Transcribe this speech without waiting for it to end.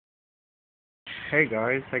Hey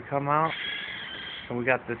guys, I come out and we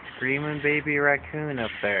got the screaming baby raccoon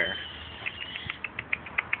up there.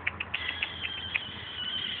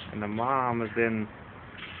 And the mom is in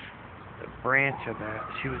the branch of that.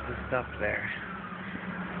 She was just up there.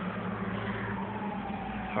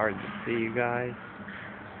 It's hard to see, you guys.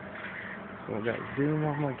 So I got zoom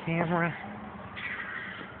on my camera.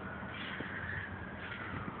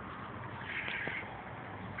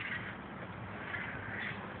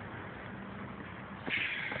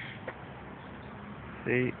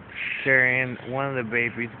 See, carrying one of the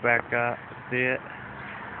babies back up. See it?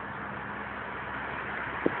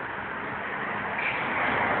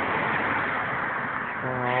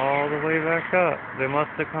 Going all the way back up. They must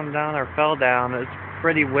have come down or fell down. It's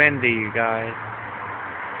pretty windy, you guys.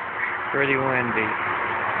 Pretty windy.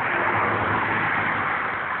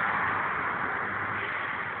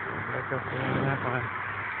 Back up there, that one.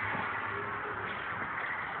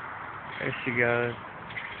 There she goes.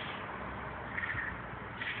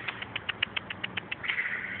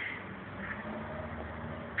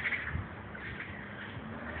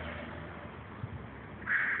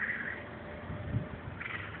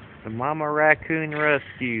 The Mama Raccoon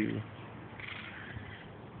Rescue.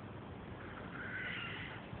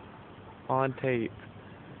 On tape.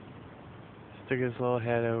 Stick his little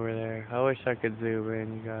head over there. I wish I could zoom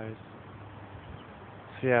in, you guys.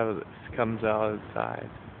 See how this comes out of the side.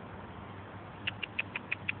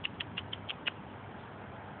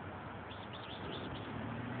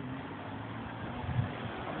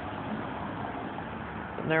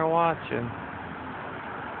 And they're watching.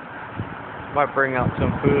 Might bring out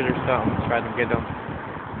some food or something, try to get them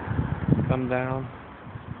to come down.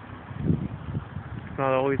 It's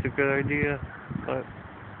not always a good idea, but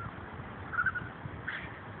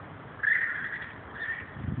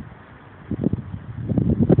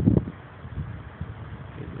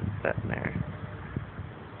he's just sitting there.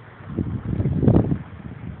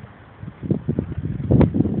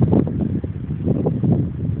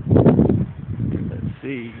 Let's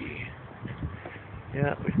see.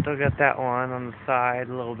 Yeah, we still got that one on the side,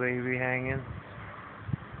 little baby hanging.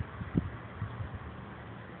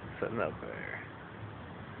 Sitting up there.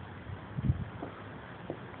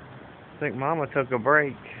 I think Mama took a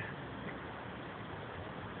break.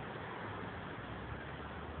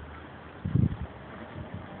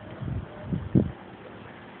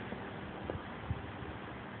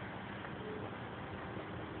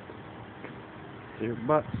 See her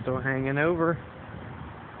butt still hanging over.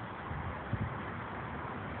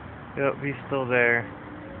 Yep, he's still there.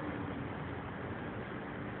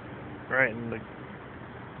 Right in the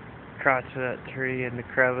crotch of that tree in the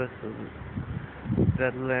crevice of the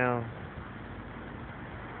dead limb.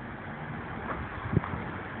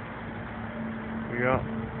 Yep.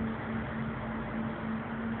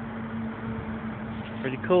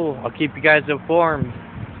 Pretty cool. I'll keep you guys informed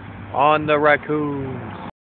on the raccoons.